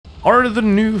Are the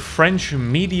new French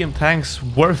medium tanks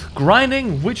worth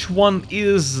grinding? Which one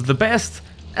is the best?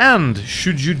 And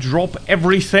should you drop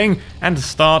everything and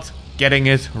start getting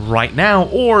it right now?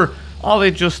 Or are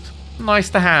they just nice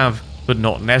to have, but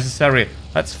not necessary?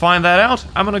 Let's find that out.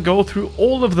 I'm gonna go through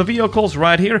all of the vehicles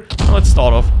right here. Let's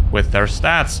start off with their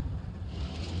stats.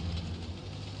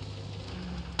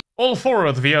 All four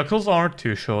of the vehicles are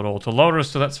two-shot autoloaders,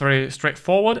 so that's very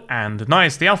straightforward and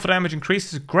nice. The alpha damage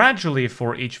increases gradually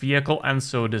for each vehicle, and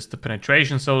so does the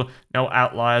penetration, so no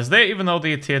outliers there, even though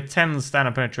the tier 10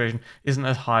 standard penetration isn't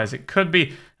as high as it could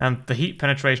be, and the heat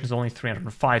penetration is only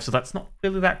 305, so that's not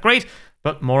really that great,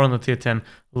 but more on the tier 10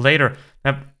 later.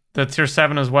 Now, the tier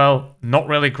 7 as well, not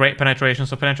really great penetration,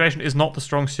 so penetration is not the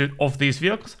strong suit of these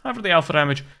vehicles. However, the alpha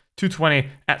damage, 220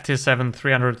 at tier 7,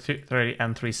 330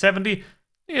 and 370,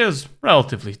 is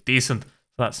relatively decent, so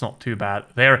that's not too bad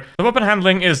there. The weapon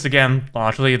handling is, again,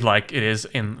 largely like it is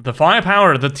in the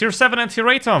firepower. The tier 7 and tier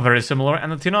 8 are very similar,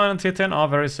 and the tier 9 and tier 10 are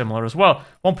very similar as well.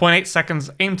 1.8 seconds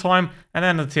aim time, and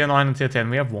then the tier 9 and tier 10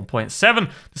 we have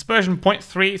 1.7. Dispersion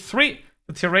 0.33.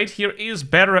 The tier 8 here is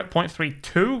better at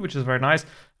 0.32, which is very nice,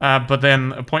 but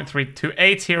then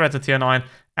 0.328 here at the tier 9,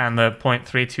 and the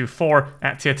 0.324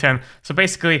 at tier 10. So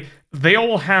basically, they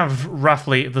all have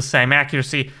roughly the same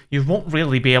accuracy. You won't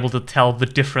really be able to tell the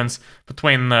difference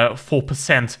between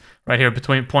 4% right here,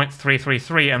 between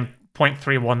 0.333 and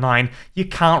 0.319. You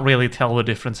can't really tell the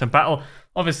difference in battle.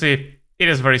 Obviously, it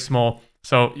is very small,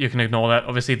 so you can ignore that.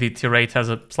 Obviously, the tier 8 has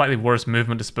a slightly worse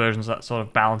movement dispersion, so that sort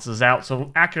of balances out.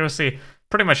 So accuracy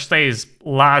pretty much stays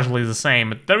largely the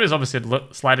same. There is obviously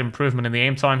a slight improvement in the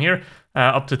aim time here,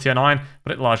 up to tier 9,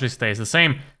 but it largely stays the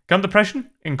same. Gun depression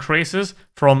increases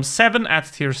from 7 at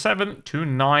tier 7 to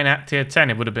 9 at tier 10.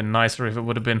 It would have been nicer if it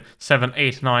would have been 7,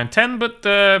 8, 9, 10, but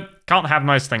can't have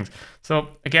nice things. So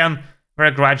again,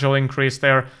 very gradual increase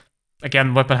there.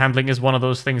 Again, weapon handling is one of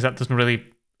those things that doesn't really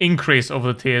increase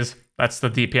over the tiers. That's the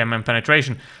DPM and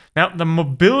penetration. Now, the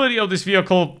mobility of this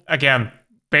vehicle, again,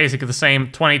 basically the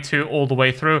same, 22 all the way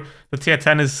through. The tier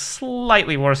 10 is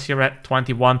slightly worse here at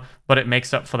 21, but it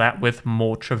makes up for that with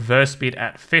more traverse speed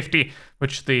at 50,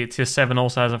 which the tier 7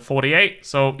 also has at 48.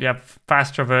 So you have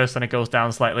fast traverse, then it goes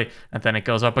down slightly, and then it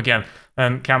goes up again.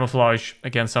 And camouflage,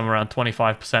 again, somewhere around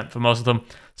 25% for most of them.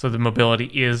 So the mobility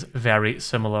is very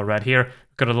similar right here.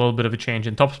 We've got a little bit of a change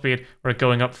in top speed. We're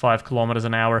going up 5 kilometers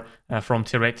an hour from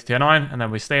tier 8 to tier 9, and then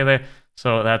we stay there.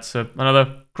 So that's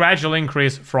another gradual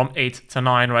increase from 8 to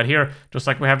 9 right here, just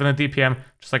like we have in the DPM,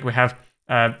 just like we have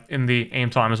in the aim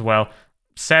time as well.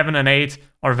 7 and 8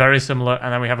 are very similar,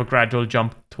 and then we have a gradual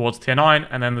jump towards tier 9,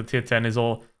 and then the tier 10 is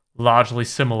all largely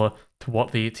similar to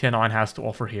what the tier 9 has to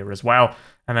offer here as well.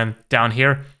 And then down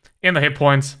here, in the hit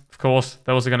points, of course,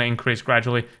 those are going to increase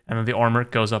gradually, and then the armor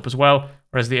goes up as well,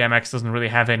 whereas the MX doesn't really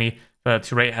have any. The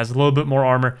tier 8 has a little bit more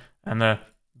armor, and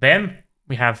then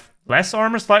we have less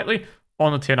armor slightly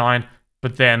on the tier 9,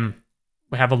 but then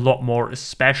we have a lot more,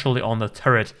 especially on the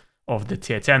turret of the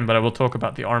tier 10, but I will talk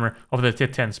about the armor of the tier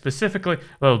 10 specifically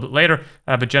a little bit later.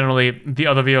 But generally, the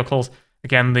other vehicles,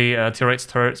 again, the tier 8's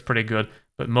turret is pretty good,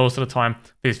 but most of the time,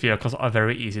 these vehicles are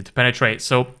very easy to penetrate.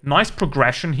 So nice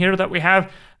progression here that we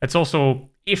have. It's also,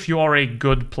 if you are a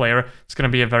good player, it's going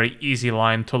to be a very easy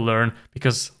line to learn,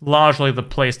 because largely the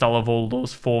playstyle of all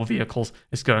those 4 vehicles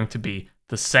is going to be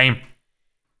the same.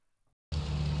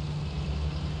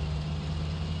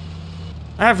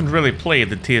 I haven't really played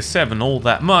the tier 7 all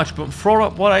that much, but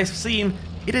from what I've seen,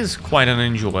 it is quite an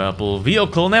enjoyable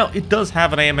vehicle. Now, it does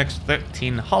have an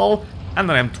AMX-13 hull and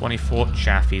an M24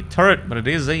 Chaffee turret, but it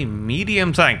is a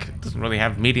medium tank. It doesn't really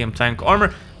have medium tank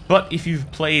armor, but if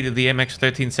you've played the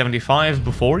MX-1375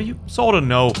 before, you sort of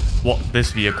know what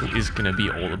this vehicle is going to be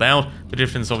all about. The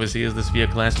difference, obviously, is this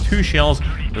vehicle has 2 shells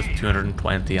with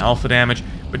 220 alpha damage,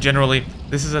 but generally,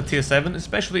 this is a tier 7,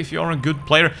 especially if you're a good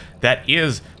player, that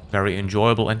is very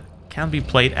enjoyable and can be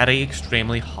played at an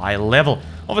extremely high level.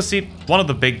 Obviously, one of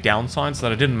the big downsides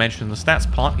that I didn't mention in the stats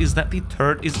part is that the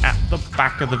turret is at the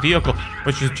back of the vehicle,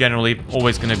 which is generally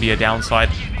always going to be a downside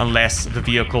unless the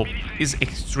vehicle is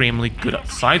extremely good at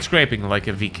side scraping, like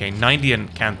a VK90,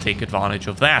 and can take advantage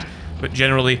of that. But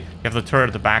generally, you have the turret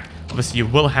at the back. Obviously, you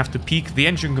will have to peek the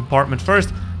engine compartment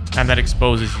first, and that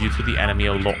exposes you to the enemy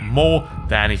a lot more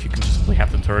than if you can just simply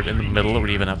have the turret in the middle or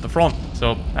even at the front.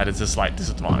 So that is a slight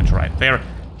disadvantage right there.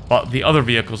 But the other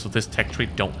vehicles of this tech tree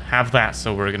don't have that,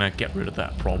 so we're going to get rid of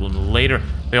that problem later.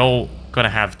 They all going to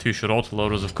have 2-shot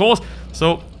autoloaders, of course,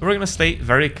 so we're going to stay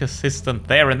very consistent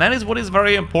there. And that is what is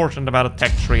very important about a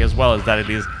tech tree as well, is that it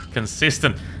is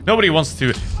consistent. Nobody wants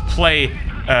to play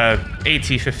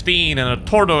AT-15 and a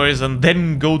Tortoise and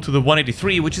then go to the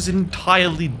 183, which is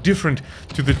entirely different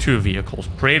to the two vehicles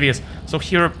previous. So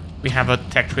here we have a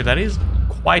tech tree that is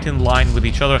quite in line with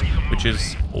each other, which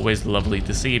is always lovely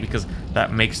to see because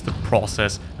that makes the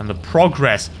process and the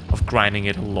progress of grinding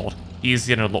it a lot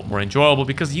easier and a lot more enjoyable,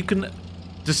 because you can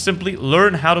just simply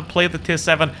learn how to play the tier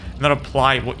 7 and then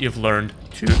apply what you've learned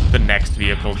to the next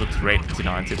vehicle, the tier 8, tier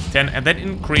 9, tier 10, and then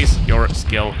increase your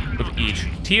skill with each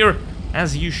tier,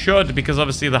 as you should, because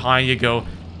obviously the higher you go,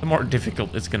 the more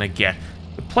difficult it's going to get.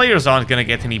 The players aren't going to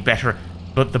get any better,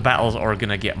 but the battles are going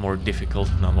to get more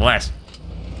difficult nonetheless.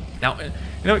 Now,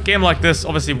 a game like this,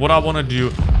 obviously what I want to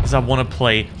do is I want to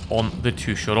play on the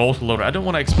two-shot autoloader. I don't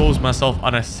want to expose myself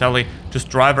unnecessarily, just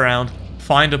drive around,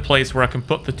 find a place where I can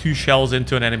put the 2 shells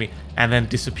into an enemy and then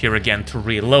disappear again to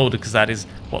reload, because that is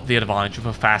what the advantage of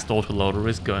a fast autoloader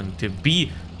is going to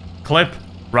be. Clip,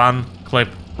 run, clip,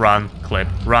 run, clip,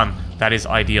 run. That is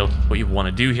ideal, what you want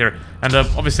to do here. And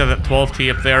obviously that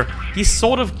 12T up there, he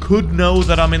sort of could know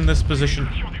that I'm in this position,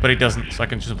 but he doesn't, so I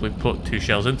can just simply put 2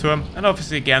 shells into him. And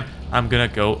obviously again, I'm gonna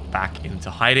go back into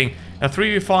hiding. Now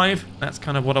 3v5, that's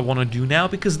kind of what I want to do now,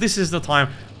 because this is the time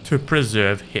to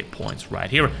preserve hit points right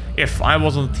here. If I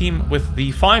was on the team with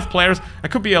the 5 players, I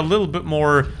could be a little bit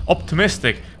more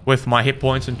optimistic with my hit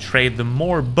points and trade them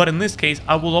more, but in this case,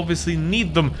 I will obviously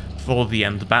need them for the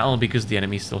end battle, because the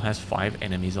enemy still has 5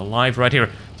 enemies alive right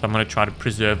here. So I'm going to try to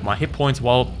preserve my hit points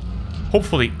while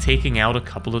hopefully taking out a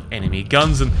couple of enemy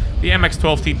guns. And the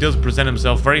MX-12T does present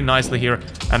himself very nicely here.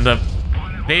 And there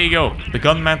you go. The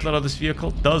gun mantlet of this vehicle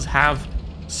does have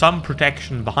some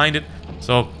protection behind it.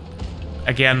 So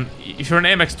again, if you're an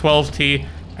MX-12T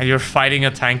and you're fighting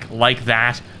a tank like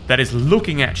that, that is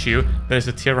looking at you, that is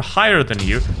a tier higher than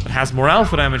you, that has more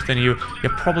alpha damage than you,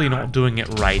 you're probably not doing it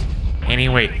right.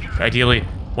 Anyway, ideally,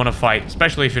 want to fight,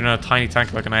 especially if you're in a tiny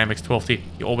tank like an IMX-12T,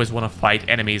 you always want to fight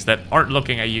enemies that aren't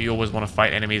looking at you. You always want to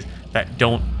fight enemies that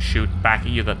don't shoot back at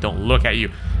you, that don't look at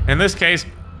you. In this case,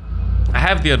 I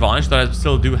have the advantage that I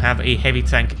still do have a heavy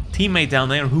tank teammate down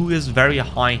there who is very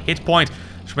high hit point,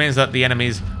 which means that the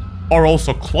enemies are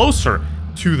also closer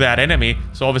to that enemy,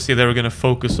 so obviously they're going to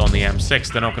focus on the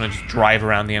M6. They're not going to just drive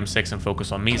around the M6 and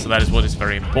focus on me, so that is what is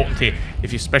very important here.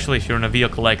 Especially if you're in a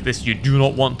vehicle like this, you do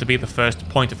not want to be the first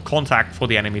point of contact for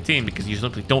the enemy team, because you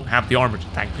simply don't have the armor to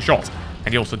tank the shots,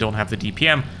 and you also don't have the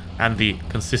DPM and the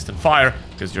consistent fire,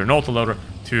 because you're an autoloader,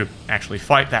 to actually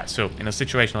fight that. So in a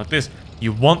situation like this,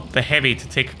 you want the heavy to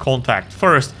take contact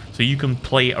first, so you can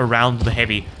play around the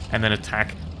heavy and then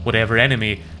attack whatever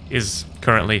enemy is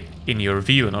currently in your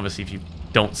view. And obviously if you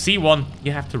don't see one,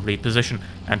 you have to reposition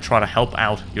and try to help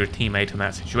out your teammate in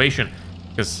that situation,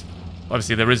 because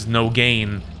obviously there is no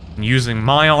gain in using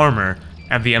my armor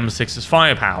and the M6's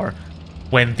firepower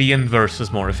when the inverse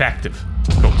is more effective,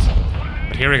 of course.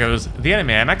 But here it goes, the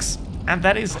enemy MX, and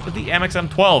that is the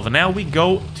MX-M12. And now we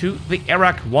go to the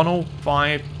Iraq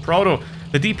 105 Proto.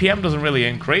 The DPM doesn't really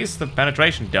increase, the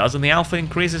penetration does, and the alpha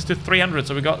increases to 300,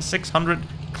 so we got 600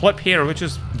 clip here, which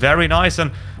is very nice.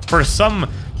 And for some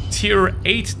tier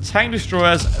 8 tank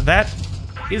destroyers, that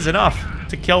is enough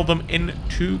to kill them in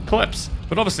 2 clips.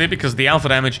 But obviously, because the alpha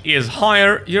damage is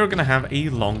higher, you're going to have a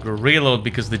longer reload,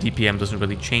 because the DPM doesn't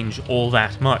really change all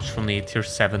that much from the tier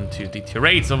 7 to the tier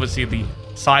 8. So obviously, the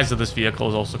size of this vehicle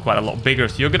is also quite a lot bigger,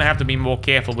 so you're going to have to be more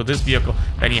careful with this vehicle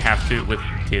than you have to with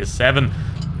tier 7.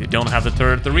 You don't have the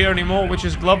turret at the rear anymore, which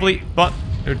is lovely, but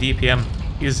your DPM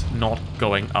is not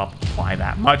going up by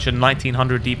that much, and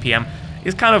 1900 DPM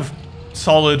is kind of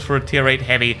solid for a tier 8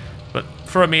 heavy, but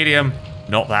for a medium,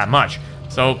 not that much.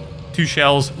 So 2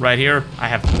 shells right here. I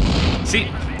have...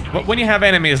 See, but when you have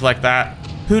enemies like that,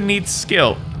 who needs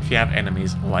skill if you have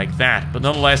enemies like that? But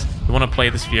nonetheless, you want to play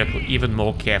this vehicle even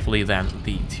more carefully than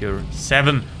the tier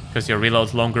 7, because your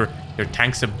reload's longer, your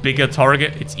tank's a bigger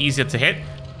target, it's easier to hit.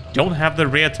 Don't have the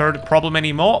rear turret problem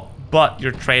anymore, but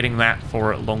you're trading that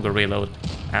for longer reload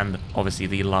and obviously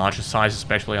the larger size,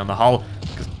 especially on the hull,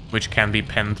 which can be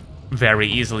penned very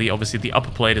easily. Obviously the upper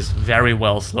plate is very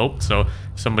well sloped, so if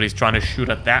somebody's trying to shoot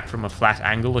at that from a flat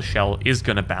angle, the shell is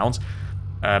going to bounce.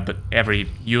 But every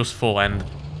useful and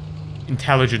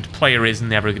intelligent player is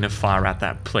never going to fire at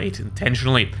that plate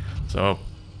intentionally. So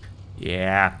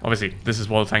yeah, obviously this is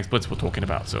what the tank splits we're talking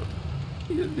about. So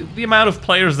the amount of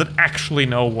players that actually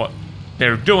know what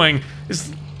they're doing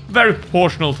is very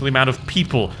proportional to the amount of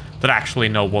people that actually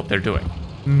know what they're doing.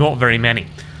 Not very many.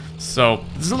 So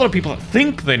there's a lot of people that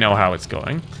think they know how it's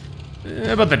going,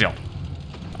 but they don't.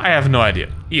 I have no idea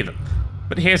either.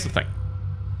 But here's the thing.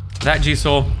 That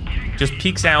Jigsaw just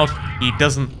peeks out. He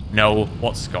doesn't know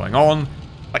what's going on.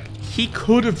 Like, he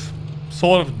could have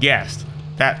sort of guessed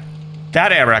that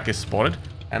that Iraq is spotted,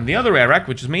 And the other Eric,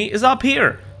 which is me, is up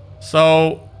here.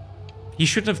 So he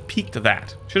shouldn't have peeked at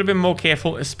that. Should have been more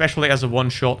careful, especially as a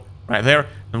one-shot right there.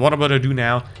 And what I'm going to do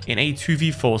now in a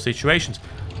 2v4 situations.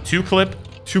 2 clip,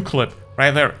 2 clip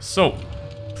right there. So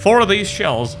 4 of these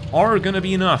shells are going to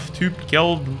be enough to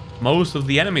kill most of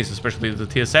the enemies, especially the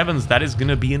tier 7s. That is going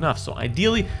to be enough. So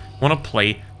ideally, want to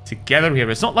play together here.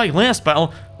 It's not like last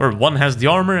battle where one has the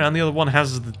armor and the other one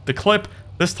has the clip.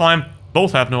 This time,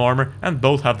 both have no armor and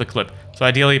both have the clip. So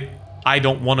ideally, I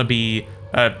don't want to be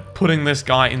putting this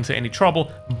guy into any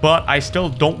trouble, but I still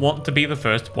don't want to be the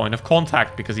first point of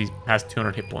contact because he has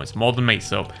 200 hit points more than me.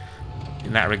 So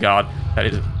in that regard, that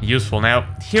is useful. Now,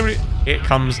 here it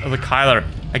comes the Kyler.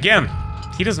 Again,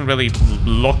 he doesn't really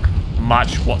look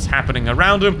much what's happening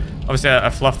around him. Obviously, I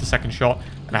fluffed the second shot,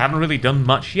 and I haven't really done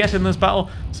much yet in this battle,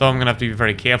 so I'm going to have to be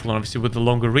very careful. And obviously, with the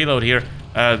longer reload here,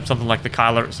 something like the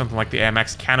Kyler, something like the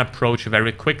AMX can approach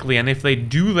very quickly, and if they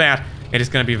do that, it is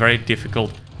going to be very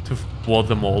difficult to ward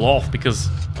them all off, because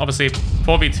obviously,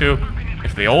 4v2,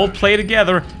 if they all play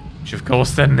together, which of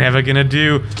course they're never going to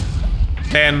do,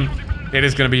 then it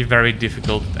is going to be very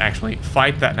difficult to actually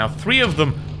fight that. Now, 3 of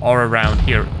them are around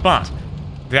here, but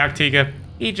the Actiga,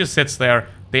 he just sits there.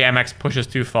 The MX pushes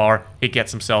too far. He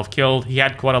gets himself killed. He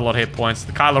had quite a lot of hit points.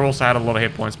 The Kyler also had a lot of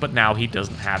hit points, but now he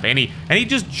doesn't have any. And he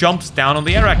just jumps down on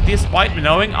the Eric, despite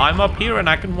knowing I'm up here and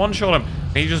I can one-shot him.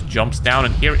 And he just jumps down,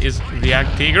 and here is the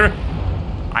Actiga.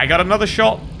 I got another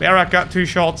shot. The Eric got 2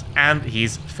 shots, and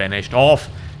he's finished off.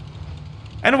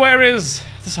 And where is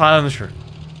the Silencer?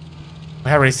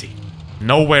 Where is he?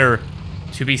 Nowhere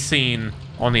to be seen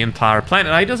on the entire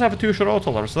planet. Now, he does have a 2-shot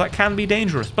auto, so that can be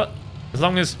dangerous, but as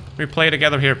long as we play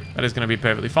together here, that is going to be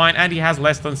perfectly fine. And he has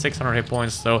less than 600 hit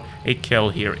points, so a kill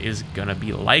here is going to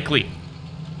be likely.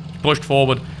 Pushed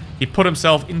forward. He put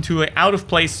himself into an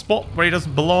out-of-place spot where he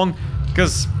doesn't belong,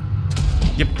 because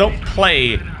you don't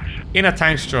play in a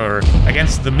tank destroyer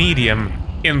against the medium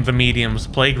in the medium's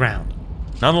playground.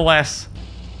 Nonetheless,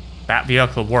 that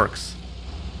vehicle works.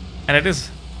 And it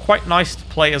is quite nice to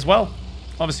play as well.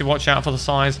 Obviously, watch out for the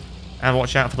size and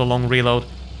watch out for the long reload.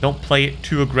 Don't play it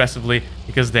too aggressively,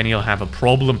 because then you'll have a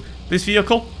problem. This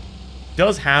vehicle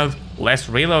does have less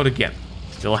reload again.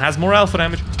 Still has more alpha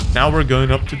damage. Now we're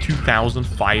going up to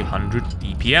 2,500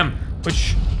 DPM,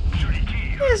 which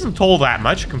isn't all that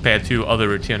much compared to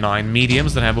other tier 9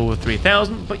 mediums that have over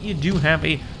 3,000, but you do have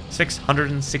a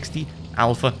 660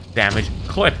 alpha damage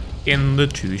clip in the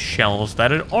 2 shells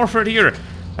that are offered here.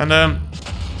 And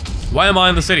why am I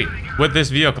in the city with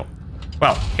this vehicle?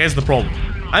 Well, here's the problem.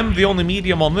 I'm the only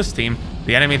medium on this team.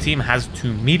 The enemy team has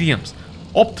 2 mediums.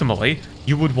 Optimally,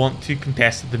 you would want to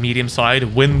contest the medium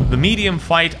side, win the medium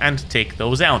fight, and take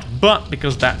those out. But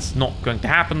because that's not going to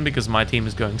happen, because my team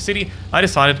is going city, I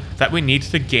decided that we need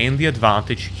to gain the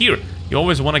advantage here. You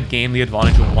always want to gain the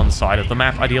advantage on one side of the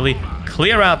map. Ideally,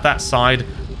 clear out that side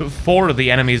before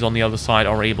the enemies on the other side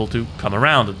are able to come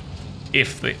around.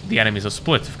 If the enemies are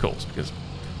split, of course, because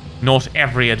not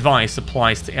every advice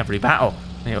applies to every battle.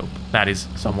 I hope that is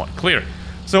somewhat clear.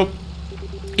 So,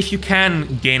 if you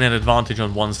can gain an advantage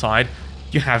on one side,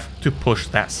 you have to push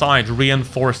that side,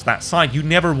 reinforce that side. You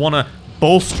never want to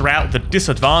bolster out the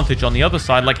disadvantage on the other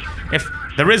side. Like, if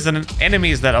there is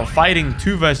enemies that are fighting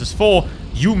 2 versus 4,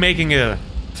 you making it a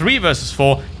 3 versus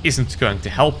 4 isn't going to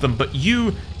help them. But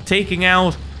you taking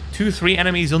out 2-3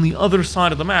 enemies on the other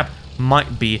side of the map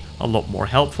might be a lot more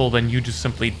helpful than you just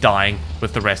simply dying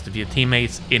with the rest of your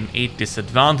teammates in a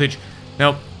disadvantage.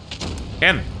 Now,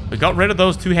 again, we got rid of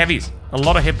those 2 heavies. A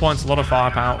lot of hit points, a lot of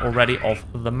firepower already off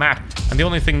the map. And the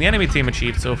only thing the enemy team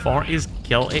achieved so far is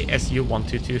kill a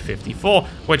Su-12254,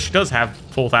 which does have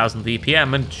 4,000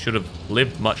 DPM and should have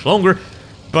lived much longer.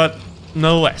 But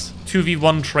nonetheless,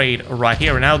 2v1 trade right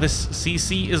here. And now this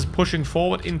CC is pushing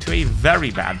forward into a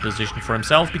very bad position for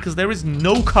himself, because there is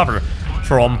no cover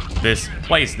from this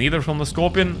place. Neither from the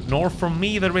Scorpion nor from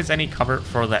me there is any cover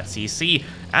for that CC.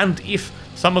 And if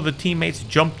some of the teammates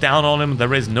jump down on him,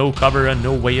 there is no cover and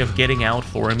no way of getting out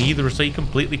for him either, so he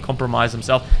completely compromised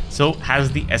himself. So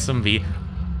has the SMV,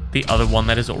 the other one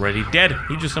that is already dead.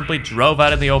 He just simply drove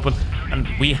out in the open, and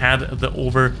we had the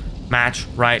overmatch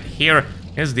right here.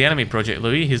 Here's the enemy Project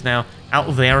Louis. He's now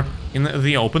out there in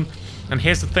the open. And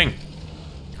here's the thing.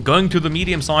 Going to the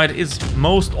medium side is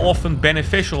most often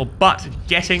beneficial, but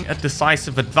getting a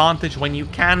decisive advantage when you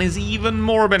can is even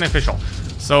more beneficial.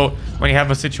 So when you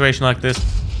have a situation like this,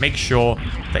 make sure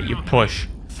that you push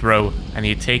through and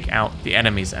you take out the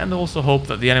enemies, and also hope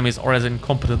that the enemies are as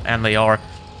incompetent as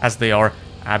they are,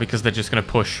 because they're just going to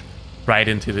push right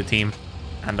into the team.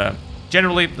 And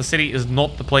generally, the city is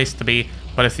not the place to be,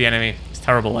 but if the enemy is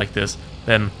terrible like this,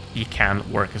 then you can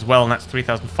work as well. And that's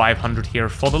 3,500 here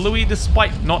for the Louis,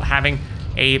 despite not having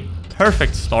a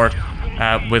perfect start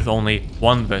with only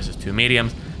 1 versus 2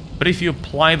 mediums. But if you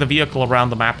apply the vehicle around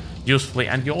the map usefully,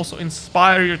 and you also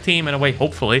inspire your team in a way,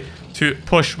 hopefully, to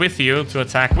push with you, to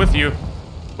attack with you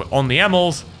on the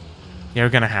Emils, you're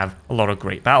going to have a lot of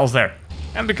great battles there.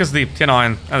 And because the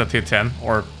T9 and the T10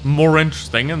 are more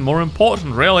interesting and more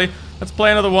important, really, let's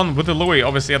play another one with the Louis.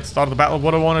 Obviously, at the start of the battle,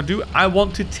 what I want to do, I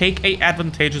want to take a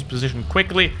advantageous position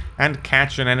quickly and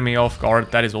catch an enemy off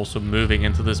guard that is also moving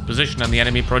into this position, and the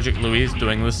enemy Project Louis is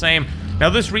doing the same. Now,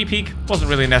 this repeak wasn't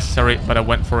really necessary, but I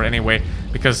went for it anyway,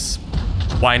 because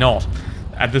why not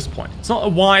at this point? It's not a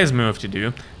wise move to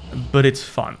do, but it's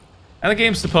fun. And the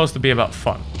game's supposed to be about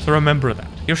fun, so remember that.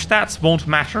 Your stats won't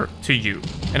matter to you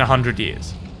in 100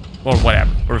 years, or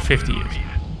whatever, or 50 years.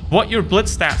 What your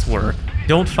blitz stats were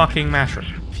don't fucking matter.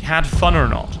 If you had fun or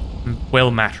not,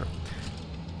 will matter.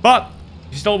 But,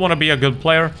 if you still want to be a good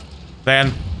player,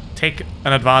 then take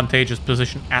an advantageous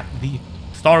position at the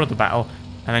start of the battle,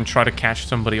 and then try to catch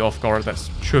somebody off guard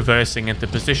that's traversing into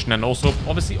position. And also,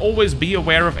 obviously, always be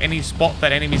aware of any spot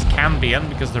that enemies can be in,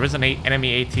 because there is an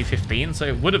enemy AT-15, so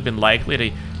it would have been likely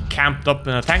they camped up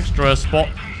in a tank destroyer spot,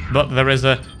 but there is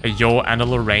a Yo and a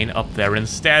Lorraine up there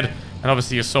instead. And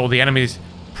obviously, you saw the enemy's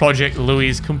Project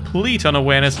Louis' complete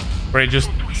unawareness, where he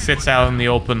just sits out in the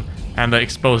open and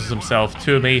exposes himself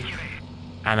to me,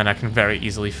 and then I can very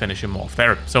easily finish him off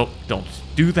there. So, don't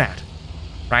do that,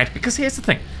 right? Because here's the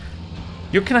thing.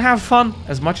 You can have fun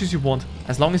as much as you want,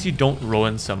 as long as you don't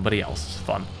ruin somebody else's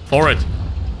fun for it.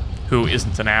 Who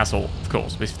isn't an asshole, of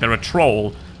course. If they're a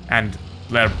troll and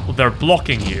they're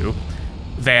blocking you,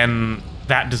 then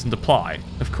that doesn't apply,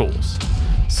 of course.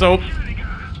 So,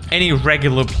 any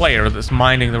regular player that's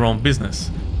minding their own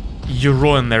business, you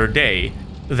ruin their day,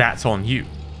 that's on you.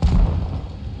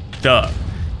 Duh.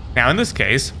 Now, in this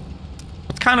case,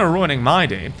 what's kind of ruining my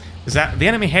day is that the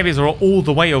enemy heavies are all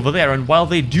the way over there, and while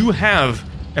they do have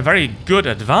a very good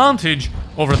advantage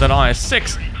over that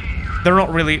IS-6, they're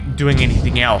not really doing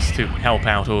anything else to help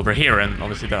out over here, and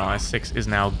obviously that IS-6 is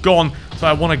now gone, so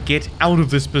I want to get out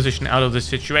of this position, out of this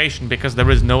situation, because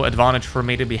there is no advantage for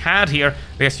me to be had here.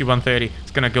 The Su-130 is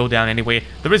going to go down anyway.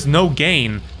 There is no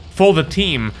gain for the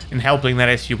team in helping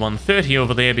that Su-130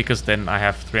 over there, because then I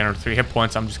have 303 hit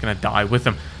points. I'm just going to die with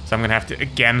them. So I'm going to have to,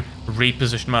 again,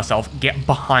 reposition myself, get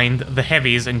behind the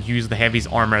heavies, and use the heavies'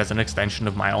 armor as an extension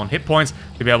of my own hit points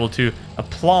to be able to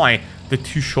apply the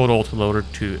two-shot autoloader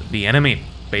to the enemy,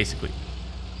 basically.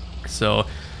 So,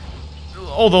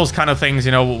 all those kind of things,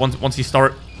 you know, once you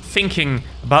start thinking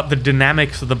about the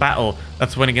dynamics of the battle,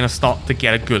 that's when you're going to start to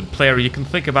get a good player. You can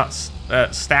think about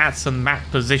stats and map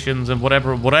positions and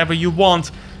whatever you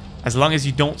want. As long as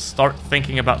you don't start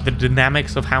thinking about the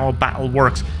dynamics of how a battle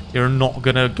works, you're not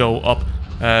going to go up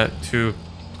to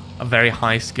a very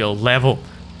high skill level.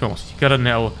 Of course, you got to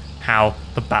know how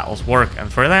the battles work,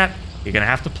 and for that, you're going to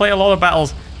have to play a lot of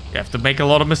battles, you have to make a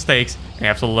lot of mistakes, and you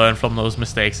have to learn from those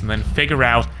mistakes and then figure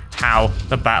out how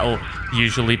the battle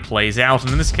usually plays out.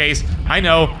 And in this case, I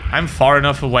know I'm far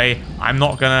enough away, I'm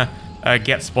not going to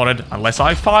get spotted unless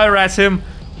I fire at him.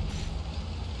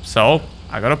 So,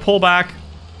 I got to pull back.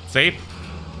 See?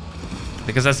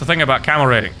 Because that's the thing about camera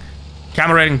rating.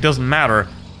 Camera rating doesn't matter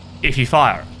if you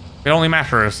fire. It only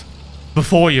matters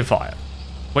before you fire.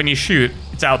 When you shoot,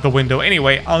 it's out the window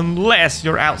anyway, unless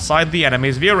you're outside the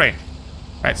enemy's view range.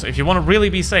 Right, so if you want to really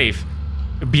be safe,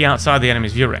 be outside the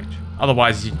enemy's view range.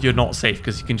 Otherwise, you're not safe,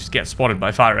 because you can just get spotted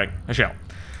by firing a shell.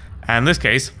 And in this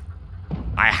case,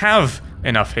 I have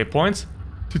enough hit points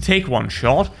to take one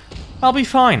shot. I'll be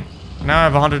fine. Now I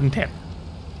have 110.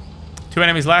 2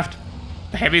 enemies left.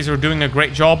 The heavies are doing a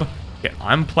great job. Yeah,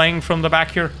 I'm playing from the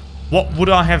back here. What would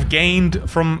I have gained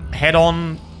from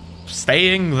head-on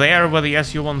staying there where the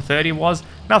Su-130 was?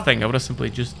 Nothing. I would have simply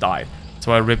just died.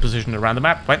 So I repositioned around the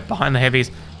map, went behind the heavies,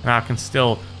 and I can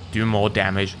still do more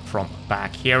damage from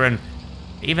back here, and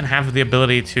even have the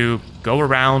ability to go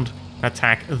around and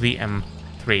attack the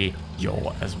M3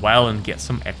 Yo as well and get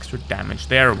some extra damage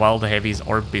there while the heavies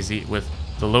are busy with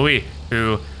the Louis,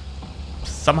 who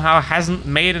somehow hasn't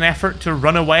made an effort to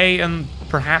run away and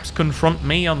perhaps confront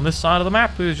me on this side of the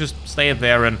map, who's just stayed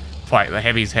there and fight the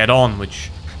heavies head on, which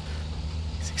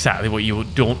is exactly what you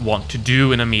don't want to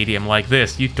do in a medium like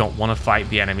this. You don't want to fight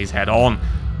the enemies head on.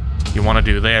 You want to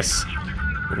do this.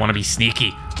 You want to be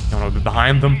sneaky. You want to be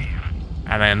behind them.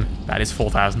 And then that is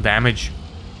 4,000 damage.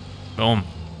 Boom.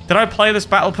 Did I play this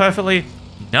battle perfectly?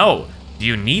 No. Do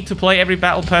you need to play every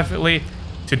battle perfectly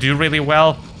to do really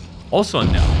well? Also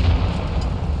no.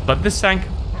 But this tank,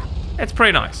 it's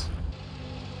pretty nice.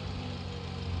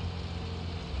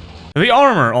 The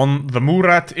armor on the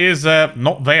Murat is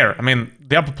not there. I mean,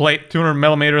 the upper plate, 200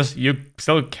 millimeters, you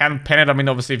still can pin it. I mean,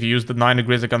 obviously, if you use the 9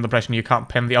 degrees of gun depression, you can't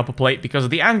pin the upper plate because of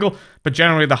the angle, but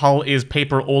generally the hull is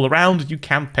paper all around. You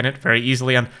can pin it very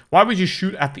easily, and why would you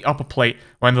shoot at the upper plate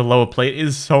when the lower plate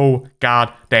is so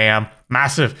goddamn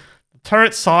massive? The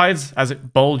turret sides, as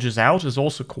it bulges out, is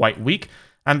also quite weak.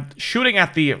 And shooting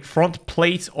at the front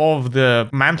plate of the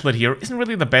mantlet here isn't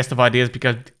really the best of ideas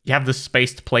because you have this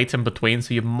spaced plate in between,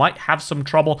 so you might have some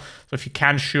trouble. So if you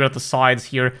can shoot at the sides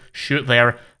here, shoot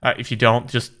there. If you don't,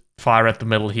 just fire at the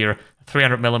middle here.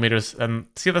 300 millimeters, and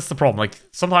see, that's the problem. Like,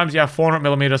 sometimes you have 400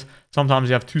 millimeters, sometimes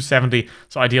you have 270.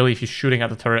 So ideally, if you're shooting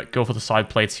at the turret, go for the side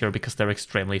plates here because they're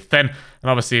extremely thin. And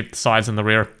obviously, the sides and the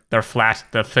rear, they're flat,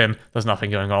 they're thin, there's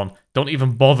nothing going on. Don't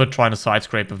even bother trying to side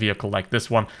scrape a vehicle like this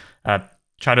one.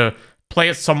 Try to play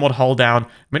it somewhat hull down. I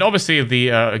mean, obviously,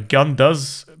 the gun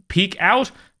does peek out,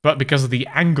 but because of the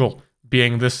angle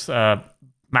being this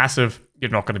massive, you're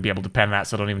not going to be able to pen that,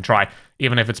 so don't even try.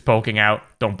 Even if it's poking out,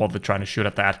 don't bother trying to shoot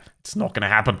at that. It's not going to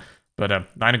happen. But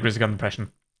 9 degrees of gun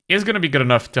depression is going to be good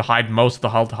enough to hide most of the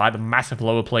hull, to hide the massive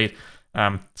lower plate.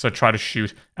 So try to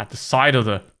shoot at the side of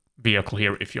the vehicle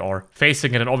here if you are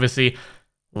facing it. And obviously,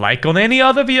 like on any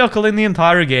other vehicle in the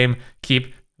entire game,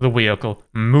 keep the vehicle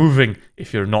moving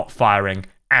if you're not firing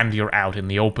and you're out in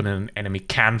the open and an enemy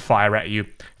can fire at you.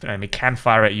 If an enemy can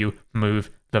fire at you, move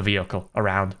the vehicle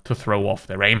around to throw off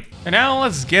their aim. And now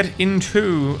let's get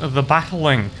into the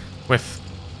battling with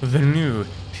the new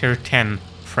Tier 10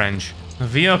 French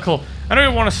vehicle. I know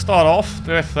we want to start off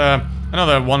with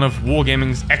another one of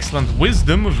Wargaming's excellent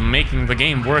wisdom of making the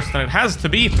game worse than it has to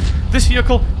be. This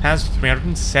vehicle has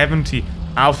 370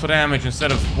 alpha damage instead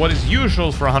of what is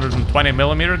usual for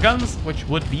 120mm guns, which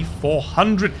would be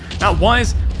 400. Now, why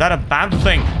is that a bad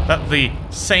thing? That the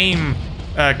same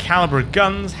caliber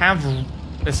guns have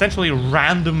essentially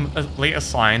randomly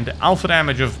assigned alpha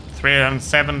damage of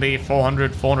 370,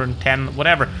 400, 410,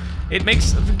 whatever. It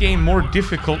makes the game more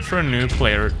difficult for a new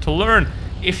player to learn.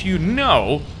 If you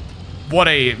know what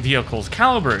a vehicle's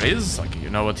caliber is, like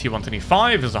you know a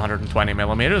T-125 is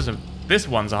 120mm, and this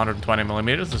one's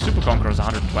 120mm, the Super Conqueror is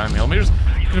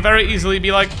 120mm, you can very easily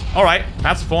be like, alright,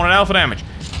 that's 400 alpha damage.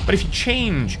 But if you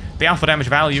change the alpha damage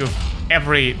value of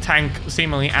every tank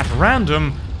seemingly at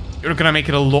random, you're going to make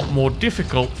it a lot more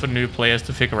difficult for new players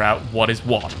to figure out what is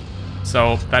what.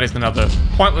 So that is another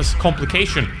pointless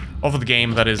complication of the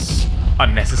game that is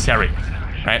unnecessary,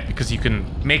 right? Because you can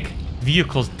make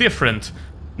vehicles different,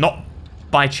 not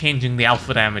by changing the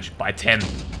alpha damage by 10.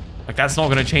 Like, that's not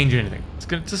going to change anything.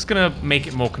 It's just going to make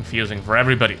it more confusing for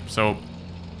everybody. So,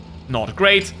 not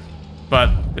great, but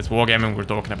it's Wargaming we're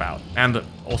talking about. And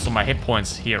also my hit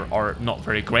points here are not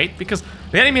very great because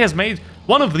the enemy has made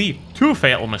one of the two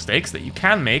fatal mistakes that you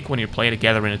can make when you play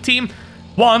together in a team.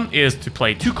 One is to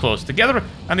play too close together,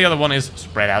 and the other one is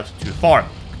spread out too far.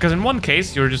 Because in one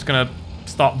case, you're just going to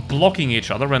start blocking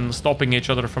each other and stopping each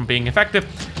other from being effective,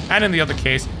 and in the other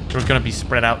case, you're going to be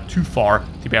spread out too far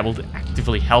to be able to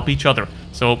actively help each other.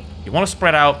 So you want to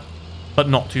spread out, but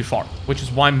not too far, which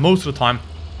is why most of the time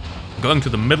going to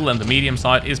the middle and the medium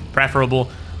side is preferable,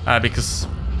 because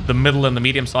the middle and the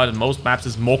medium side in most maps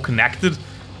is more connected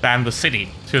than the city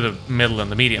to the middle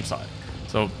and the medium side.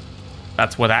 So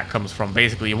that's where that comes from.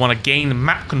 Basically, you want to gain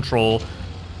map control,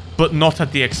 but not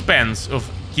at the expense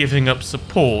of giving up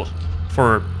support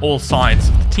for all sides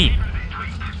of the team,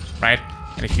 right?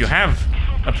 And if you have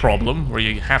a problem where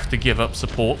you have to give up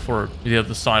support for the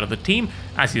other side of the team,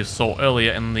 as you saw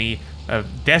earlier in the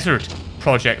Desert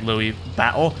Project Louis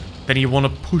battle, then you want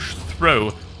to push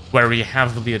through where you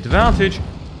have the advantage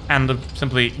and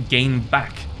simply gain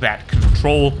back that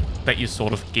control that you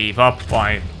sort of gave up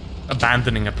by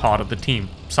abandoning a part of the team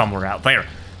somewhere out there.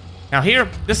 Now here,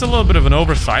 this is a little bit of an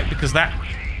oversight because that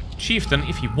chieftain,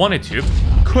 if he wanted to,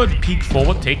 could peek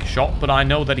forward, take a shot, but I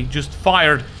know that he just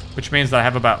fired, which means that I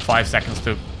have about 5 seconds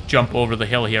to jump over the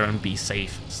hill here and be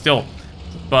safe still.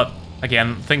 But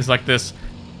again, things like this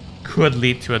could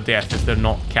lead to a death if they're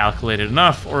not calculated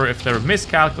enough, or if they're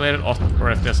miscalculated,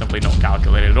 or if they're simply not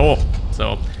calculated at all.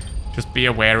 So just be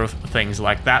aware of things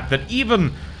like that, that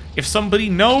even if somebody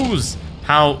knows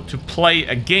how to play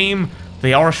a game,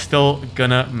 they are still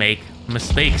gonna make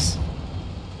mistakes.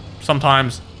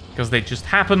 Sometimes because they just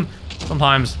happen,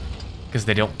 sometimes because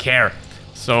they don't care.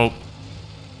 So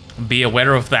be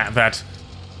aware of that, that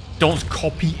don't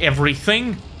copy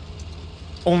everything,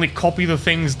 only copy the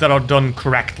things that are done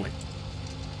correctly,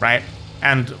 right?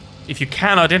 And if you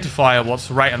can identify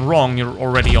what's right and wrong, you're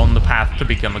already on the path to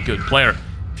become a good player.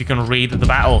 If you can read the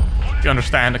battle, if you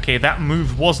understand, okay, that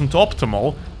move wasn't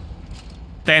optimal,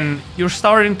 then you're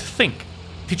starting to think.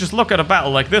 If If you just look at a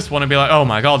battle like this one and be like, oh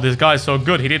my god, this guy's so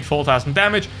good, he did 4,000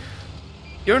 damage,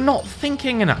 you're not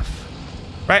thinking enough,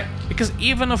 right? Because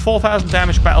even a 4,000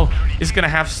 damage battle is going to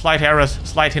have slight errors,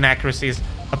 slight inaccuracies,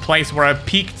 a place where I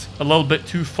peaked a little bit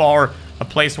too far, a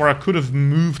place where I could have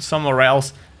moved somewhere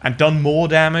else and done more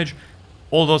damage.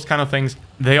 All those kind of things,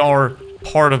 they are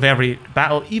part of every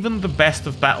battle. Even the best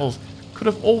of battles could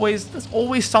have there's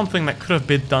always something that could have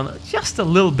been done just a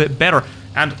little bit better.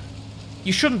 And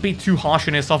you shouldn't be too harsh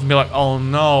on yourself and be like, oh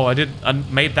no, I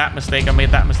made that mistake, I made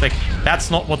that mistake.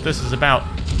 That's not what this is about.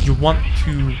 You want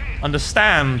to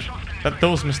understand that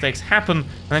those mistakes happen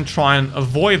and then try and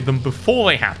avoid them before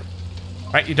they happen,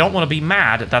 right? You don't want to be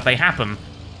mad that they happen.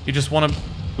 You just want to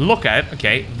look at it,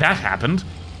 okay, that happened.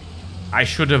 I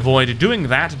should avoid doing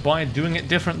that by doing it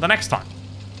different the next time.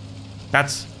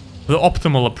 That's the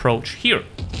optimal approach here.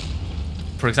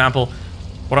 For example,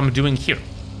 what I'm doing here.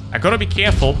 I gotta be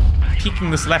careful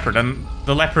peeking this leopard, and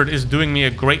the leopard is doing me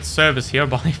a great service here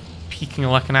by peeking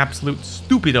like an absolute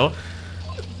stupido.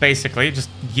 Basically, just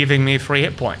giving me 3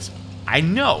 hit points. I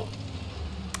know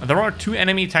there are 2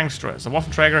 enemy tank destroyers, a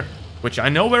Waffenträger, which I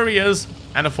know where he is,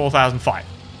 and a 4005.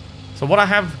 So what I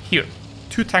have here,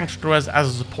 2 tank destroyers as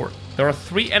a support. There are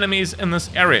 3 enemies in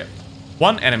this area.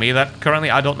 1 enemy that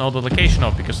currently I don't know the location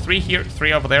of, because 3 here,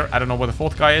 3 over there. I don't know where the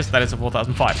 4th guy is. That is a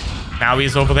 4005. Now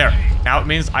he's over there. Now it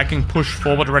means I can push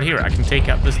forward right here. I can take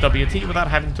out this WT without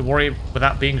having to worry,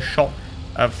 without being shot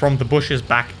from the bushes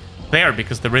back there,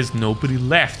 because there is nobody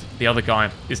left. The other guy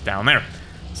is down there.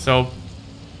 So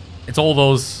it's all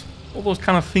those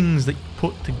kind of things that you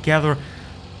put together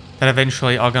that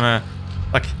eventually are gonna,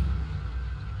 like,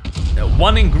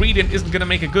 one ingredient isn't gonna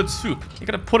make a good soup. You're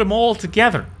gonna put them all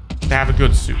together to have a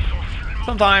good soup.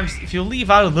 Sometimes if you leave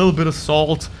out a little bit of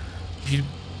salt, if you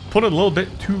put a little bit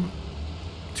too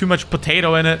much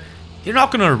potato in it, you're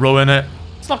not gonna ruin it.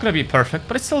 It's not gonna be perfect,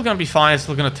 but it's still gonna be fine. It's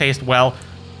still gonna taste well.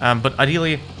 But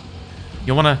ideally,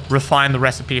 you want to refine the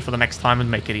recipe for the next time and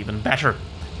make it even better.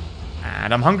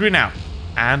 And I'm hungry now.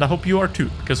 And I hope you are too,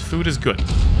 because food is good.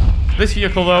 This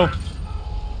vehicle, though,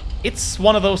 it's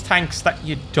one of those tanks that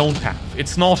you don't have.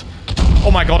 It's not,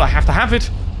 oh my god, I have to have it.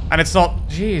 And it's not,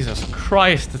 Jesus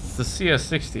Christ, it's the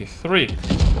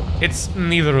CS63. It's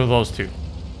neither of those two.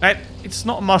 Right? It's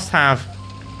not a must-have,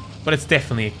 but it's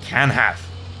definitely a can-have.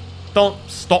 Don't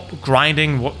stop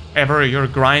grinding whatever you're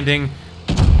grinding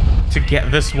to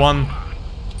get this one.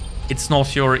 It's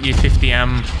not your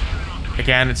E50M.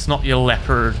 Again, it's not your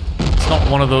Leopard. It's not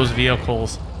one of those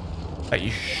vehicles that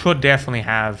you should definitely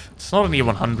have. It's not an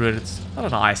E100. It's not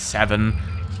an i7.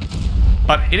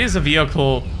 But it is a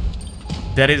vehicle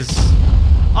that is,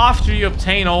 after you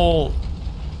obtain all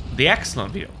the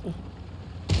excellent vehicle,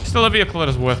 still a vehicle that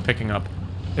is worth picking up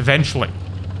eventually.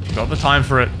 If you got the time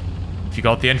for it, if you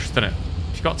got the interest in it,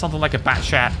 if you got something like a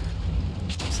Batchat,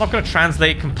 it's not going to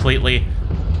translate completely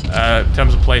in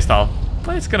terms of playstyle,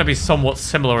 but it's going to be somewhat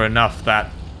similar enough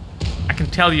that I can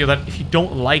tell you that if you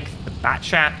don't like the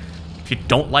Batchat, if you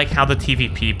don't like how the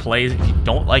TVP plays, if you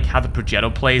don't like how the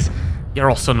Progetto plays, you're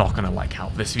also not going to like how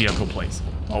this vehicle plays,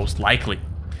 most likely,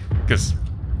 because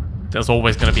there's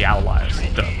always going to be outliers.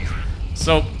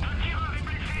 So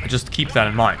just keep that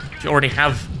in mind. If you already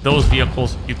have those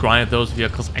vehicles, you grinded those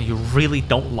vehicles, and you really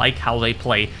don't like how they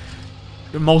play,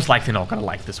 you're most likely not going to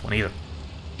like this one either.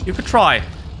 You could try,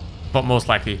 but most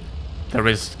likely there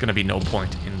is going to be no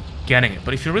point in getting it.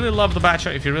 But if you really love the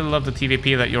Batchat, if you really love the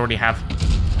TVP that you already have,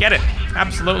 get it.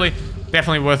 Absolutely.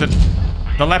 Definitely worth it.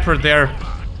 The Leopard there,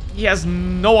 he has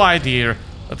no idea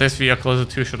that this vehicle is a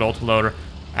 2-shot autoloader,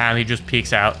 and he just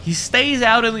peeks out. He stays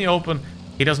out in the open.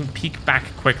 He doesn't peek back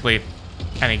quickly,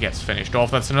 and he gets finished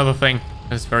off. That's another thing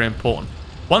that's very important.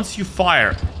 Once you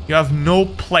fire, you have no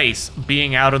place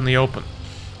being out in the open.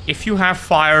 If you have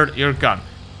fired your gun,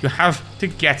 you have to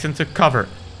get into cover.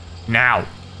 Now,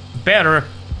 better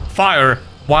fire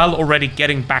while already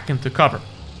getting back into cover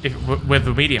with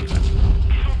the medium tank.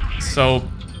 So,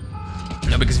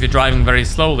 because if you're driving very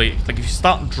slowly, like if you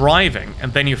start driving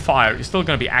and then you fire, you're still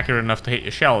going to be accurate enough to hit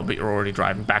your shell, but you're already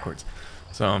driving backwards.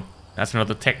 So that's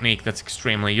another technique that's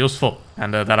extremely useful,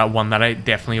 and one that I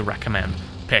definitely recommend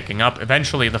picking up.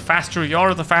 Eventually, the faster you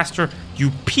are, the faster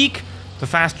you peak, the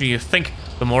faster you think,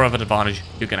 the more of an advantage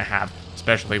you're going to have,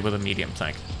 especially with a medium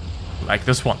tank like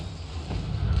this one.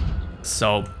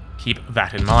 So keep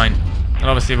that in mind. And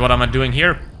obviously what am I doing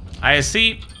here?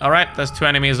 ISC, alright, there's 2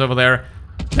 enemies over there.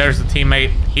 There's the teammate,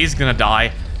 he's gonna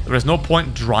die. There is no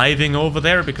point driving over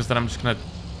there, because then I'm just gonna,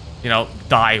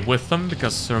 die with them,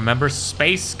 because remember,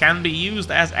 space can be used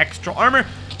as extra armor.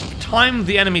 The time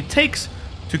the enemy takes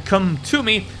to come to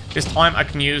me is time I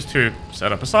can use to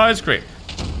set up a side screen,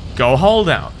 go hull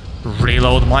down,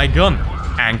 reload my gun,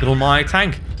 angle my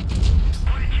tank,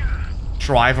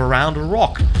 drive around a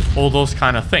rock, all those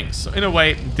kind of things. So in a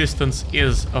way, distance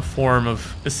is a form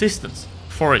of assistance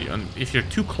for you, and if you're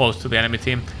too close to the enemy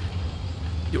team,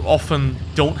 you often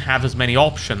don't have as many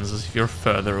options as if you're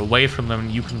further away from them,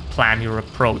 and you can plan your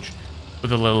approach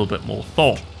with a little bit more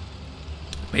thought,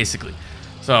 basically.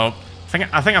 So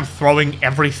I think I'm throwing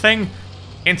everything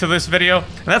into this video,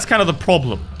 and that's kind of the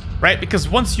problem, right? Because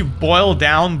once you boil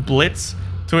down Blitz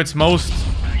to its most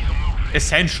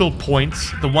essential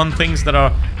points, the one things that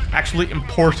are actually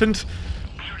important,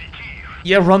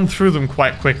 you run through them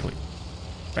quite quickly,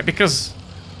 right? Because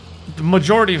the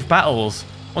majority of battles,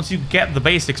 once you get the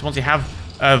basics, once you have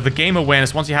the game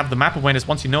awareness, once you have the map awareness,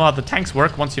 once you know how the tanks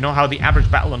work, once you know how the average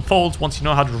battle unfolds, once you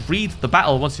know how to read the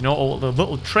battle, once you know all the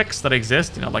little tricks that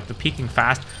exist, you know, like the peeking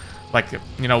fast, like,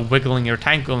 you know, wiggling your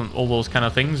tank and all those kind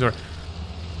of things, or,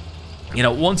 you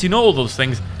know, once you know all those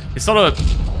things, it sort of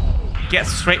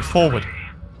gets straightforward.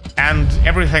 And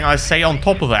everything I say on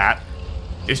top of that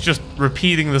is just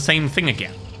repeating the same thing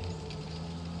again.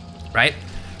 Right?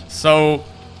 So,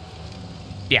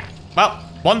 yeah. Well,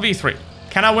 1v3.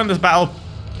 Can I win this battle?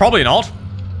 Probably not.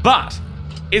 But,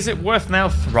 is it worth now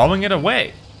throwing it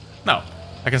away? No.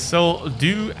 I can still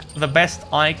do the best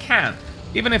I can.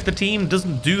 Even if the team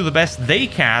doesn't do the best they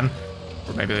can,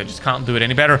 or maybe they just can't do it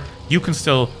any better, you can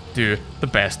still do the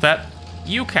best that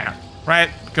you can, right?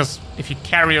 Because if you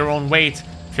carry your own weight,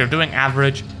 if you're doing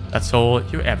average, that's all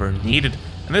you ever needed.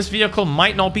 And this vehicle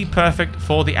might not be perfect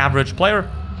for the average player.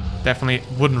 Definitely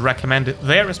wouldn't recommend it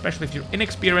there, especially if you're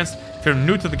inexperienced, if you're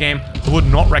new to the game. I would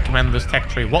not recommend this tech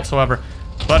tree whatsoever.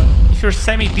 But if you're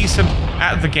semi-decent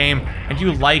at the game and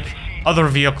you like other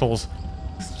vehicles,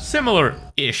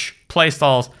 similar-ish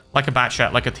playstyles, like a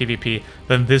Batchat, like a TVP,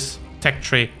 then this tech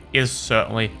tree is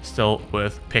certainly still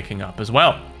worth picking up as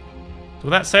well. So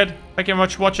with that said, thank you very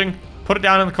much for watching. Put it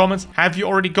down in the comments. Have you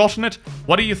already gotten it?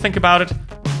 What do you think about it?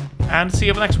 And see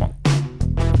you in the next one.